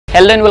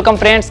Hello and welcome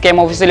friends came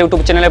official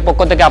YouTube channel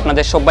पक्ष থেকে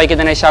আপনাদের সবাইকে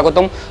জানাই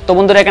স্বাগতম। তো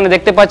বন্ধুরা এখানে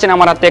দেখতে পাচ্ছেন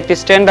আমার হাতে একটি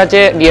স্ট্যান্ড আছে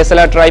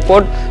ডিএসএলআর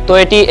ট্রাইপড। তো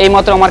এটি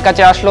এইমাত্র আমার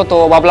কাছে আসলো, তো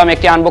ভাবলাম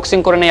একটি আনবক্সিং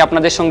করে নেই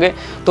আপনাদের সঙ্গে।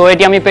 তো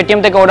এটি আমি পেটিএম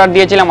থেকে অর্ডার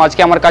দিয়েছিলাম,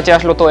 আজকে আমার কাছে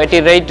আসলো। তো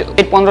এটির রেট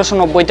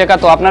 1590 টাকা।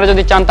 তো আপনারা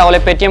যদি চান তাহলে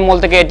পেটিএম মল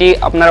থেকে এটি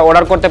আপনারা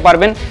অর্ডার করতে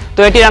পারবেন। তো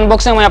এটির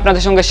আনবক্সিং আমি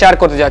আপনাদের সঙ্গে শেয়ার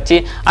করতে যাচ্ছি।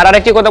 আর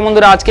আরেকটি কথা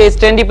বন্ধুরা, আজকে এই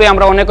স্ট্যান্ডটি পেয়ে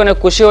আমরা অনেক অনেক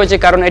খুশি হয়েছি,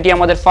 কারণ এটি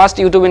আমাদের ফার্স্ট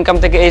ইউটিউব ইনকাম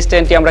থেকে এই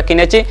স্ট্যান্ডটি আমরা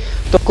কিনেছি।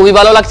 তো খুবই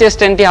ভালো লাগছে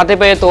স্ট্যান্ডটি হাতে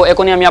পেয়ে। তো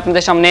এখনই আমি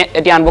আপনাদের সামনে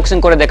এটি আনবক্সিং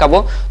করে দেখাবো।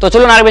 তো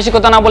চলুন আর বেশি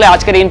কথা না বলে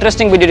আজকের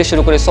ইন্টারেস্টিং ভিডিওটি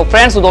শুরু করি। So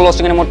friends, without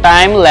wasting any more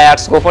time,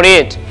 let's go for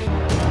it.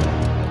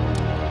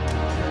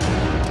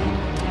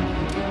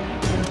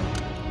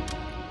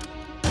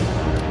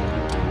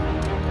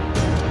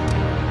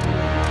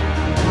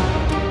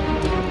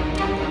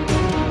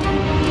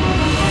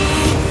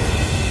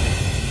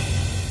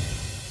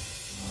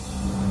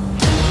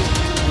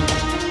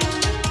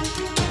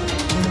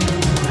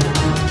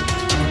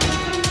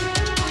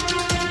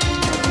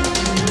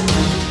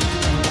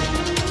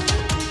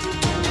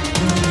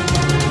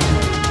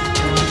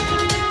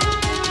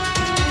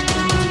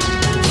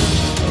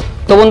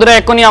 তো বন্ধুরা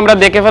এখনই আমরা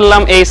দেখে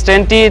ফেললাম এই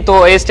স্ট্যান্ডটি। তো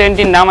এই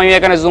স্ট্যান্ডটির নাম আমি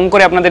এখানে জুম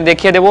করে আপনাদের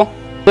দেখিয়ে দেব।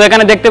 তো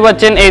এখানে দেখতে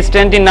পাচ্ছেন এই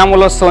স্ট্যান্ডটির নাম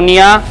হলো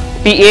Sonia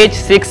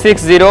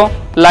PH660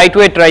 light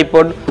weight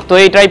tripod. তো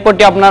এই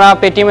ট্রাইপডটি আপনারা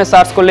পেটিএমে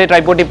সার্চ করলে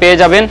ট্রাইপডটি পেয়ে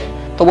যাবেন।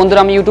 তো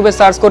বন্ধুরা আমি ইউটিউবে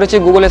সার্চ করেছি,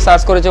 গুগলে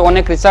সার্চ করেছি,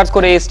 অনেক রিসার্চ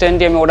করে এই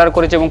স্ট্যান্ডটি আমি অর্ডার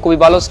করেছি এবং খুবই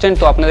ভালো স্ট্যান্ড।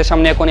 তো আপনাদের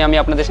সামনে এখনই আমি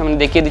আপনাদের সামনে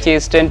দেখিয়ে দিচ্ছি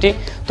এই স্ট্যান্ডটি।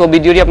 তো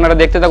ভিডিওটি আপনারা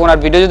দেখতে থাকুন, আর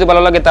ভিডিও যদি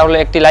ভালো লাগে তাহলে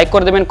একটি লাইক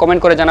করে দেবেন,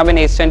 কমেন্ট করে জানাবেন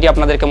এই স্ট্যান্ডটি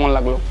আপনাদের কেমন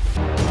লাগলো।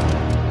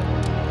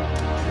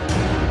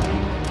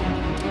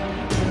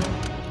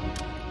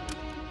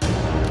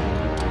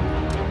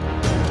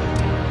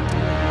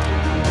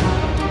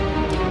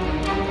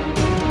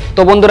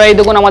 তো বন্ধুরা এই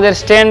দেখুন আমাদের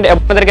স্ট্যান্ড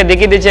আপনাদেরকে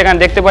দেখিয়ে দিচ্ছি। এখানে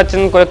দেখতে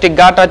পাচ্ছেন কয়েকটি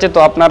গাঁট আছে। তো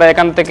আপনারা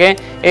এখান থেকে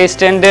এই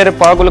স্ট্যান্ডের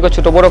পাগুলোকে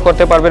ছোট বড়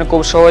করতে পারবেন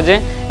খুব সহজে,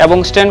 এবং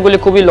স্ট্যান্ডগুলি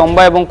খুবই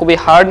লম্বা এবং খুবই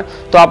হার্ড।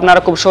 তো আপনারা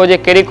খুব সহজে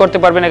ক্যারি করতে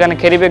পারবেন। এখানে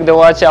ক্যারি ব্যাগ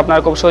দেওয়া আছে, আপনারা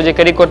খুব সহজে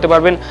ক্যারি করতে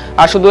পারবেন।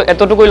 আর শুধু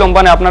এতটুকুই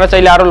লম্বা না, আপনারা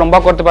চাইলে আরো লম্বা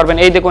করতে পারবেন।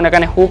 এই দেখুন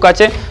এখানে হুক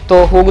আছে, তো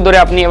হুক ধরে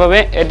আপনি এভাবে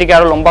এটিকে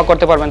আরো লম্বা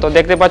করতে পারবেন। তো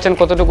দেখতে পাচ্ছেন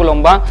কতটুকু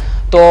লম্বা।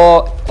 তো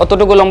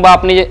অতটুকু লম্বা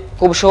আপনি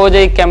খুব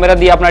সহজেই ক্যামেরা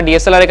দিয়ে আপনার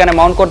ডিএসএলআর এখানে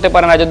মাউন্ট করতে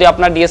পারেন। আর যদি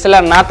আপনার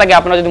ডিএসএলআর না থাকে,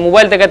 আপনার যদি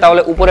মোবাইল থেকে,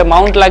 তাহলে উপরে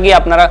মাউন্ট লাগিয়ে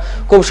আপনারা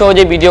খুব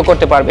সহজেই ভিডিও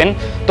করতে পারবেন।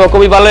 তো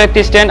খুবই ভালো একটি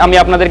স্ট্যান্ড। আমি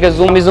আপনাদেরকে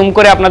জুম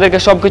করে আপনাদেরকে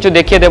সবকিছু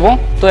দেখিয়ে দেবো।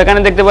 তো এখানে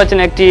দেখতে পাচ্ছেন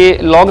একটি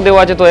লক দেওয়া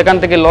আছে। তো এখান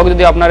থেকে লক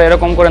যদি আপনারা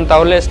এরকম করেন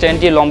তাহলে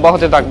স্ট্যান্ডটি লম্বা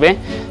হতে থাকবে।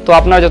 তো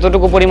আপনার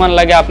যতটুকু পরিমাণ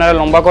লাগে আপনারা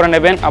লম্বা করে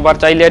নেবেন। আবার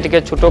চাইলে এটিকে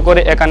ছোট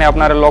করে এখানে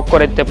আপনারা লক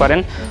করে দিতে পারেন।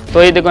 তো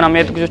এই দেখুন আমি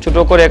একটু কিছু ছোট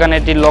করে এখানে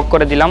এটি লক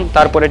করে দিলাম,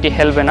 তারপর এটি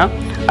হেলবে না।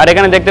 আর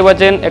এখানে দেখতে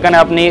পাচ্ছেন এখানে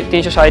আপনি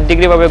 360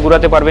 ডিগ্রি ভাবে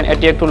ঘোরাতে পারবেন।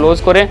 এটি একটু লুজ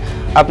করে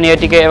আপনি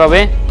এটিকে এভাবে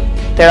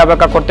তেড়া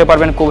বেঁকা করতে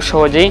পারবেন খুব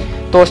সহজেই।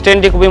 তো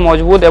স্ট্যান্ডটি খুবই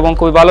মজবুত এবং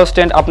খুবই ভালো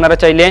স্ট্যান্ড। আপনারা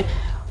চাইলে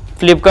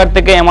ফ্লিপকার্ট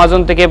থেকে,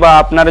 অ্যামাজন থেকে, বা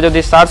আপনারা যদি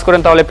সার্চ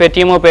করেন তাহলে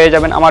পেটিএমও পেয়ে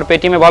যাবেন। আমার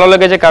পেটিএমে ভালো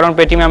লেগেছে, কারণ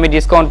পেটিএমে আমি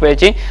ডিসকাউন্ট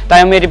পেয়েছি, তাই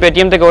আমি এটি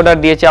পেটিএম থেকে অর্ডার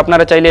দিয়েছি।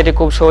 আপনারা চাইলে এটি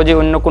খুব সহজেই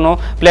অন্য কোনো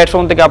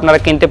প্ল্যাটফর্ম থেকে আপনারা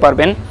কিনতে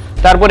পারবেন।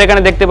 তারপর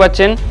এখানে দেখতে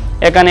পাচ্ছেন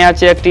এখানে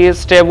আছে একটি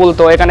স্টেবল।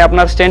 তো এখানে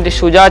আপনার স্ট্যান্ডটি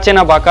সোজা আছে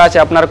না বাঁকা আছে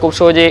আপনারা খুব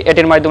সহজেই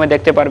এটির মাধ্যমে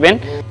দেখতে পারবেন।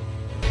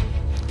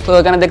 তো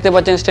এখানে দেখতে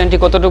পাচ্ছেন স্ট্যান্ডটি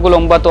কতটুকু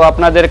লম্বা। তো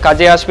আপনাদের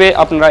কাজে আসবে,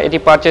 আপনারা এটি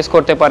পারচেজ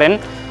করতে পারেন।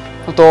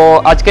 তো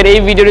আজকের এই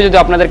ভিডিওটি যদি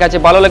আপনাদের কাছে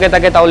ভালো লেগে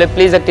থাকে তাহলে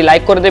প্লিজ একটি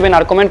লাইক করে দেবেন,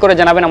 আর কমেন্ট করে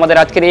জানাবেন আমাদের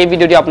আজকের এই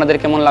ভিডিওটি আপনাদের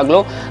কেমন লাগলো।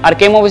 আর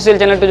কেম অফিসিয়াল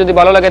চ্যানেলটি যদি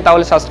ভালো লাগে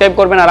তাহলে সাবস্ক্রাইব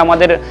করবেন, আর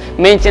আমাদের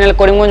main channel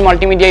Karimganj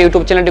multimedia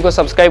YouTube চ্যানেলটিকে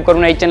সাবস্ক্রাইব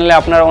করুন। এই চ্যানেলে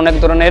আপনারা অনেক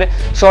ধরনের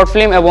শর্ট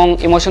ফিল্ম এবং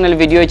ইমোশনাল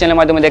ভিডিও এই চ্যানেলের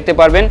মাধ্যমে দেখতে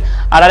পারবেন।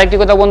 আর আরেকটি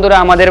কথা বন্ধুরা,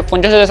 আমাদের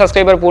 50,000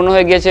 সাবস্ক্রাইবার পূর্ণ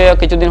হয়ে গিয়েছে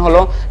কিছুদিন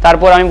হলো।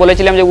 তারপর আমি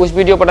বলেছিলাম যে উইশ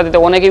ভিডিও পাঠাতে,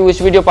 অনেকেই উইশ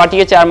ভিডিও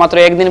পাঠিয়েছে, আর মাত্র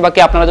একদিন বাকি।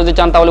 আপনারা যদি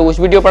চান তাহলে উইশ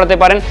ভিডিও পাঠাতে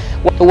পারেন।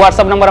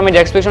 হোয়াটসঅ্যাপ নাম্বার আমি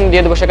ডেসক্রিপশনে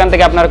দিয়ে দেবো, সেখান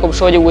থেকে আপনারা খুব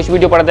সহজে উইশ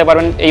ভিডিও পাঠাতে পারবেন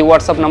এই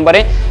হোয়াটসঅ্যাপ নাম্বারে।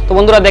 তো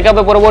বন্ধুরা দেখা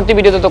হবে পরবর্তী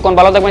ভিডিওতে। তখন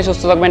ভালো থাকবেন,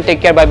 সুস্থ থাকবেন, take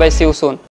care, bye bye, C you soon.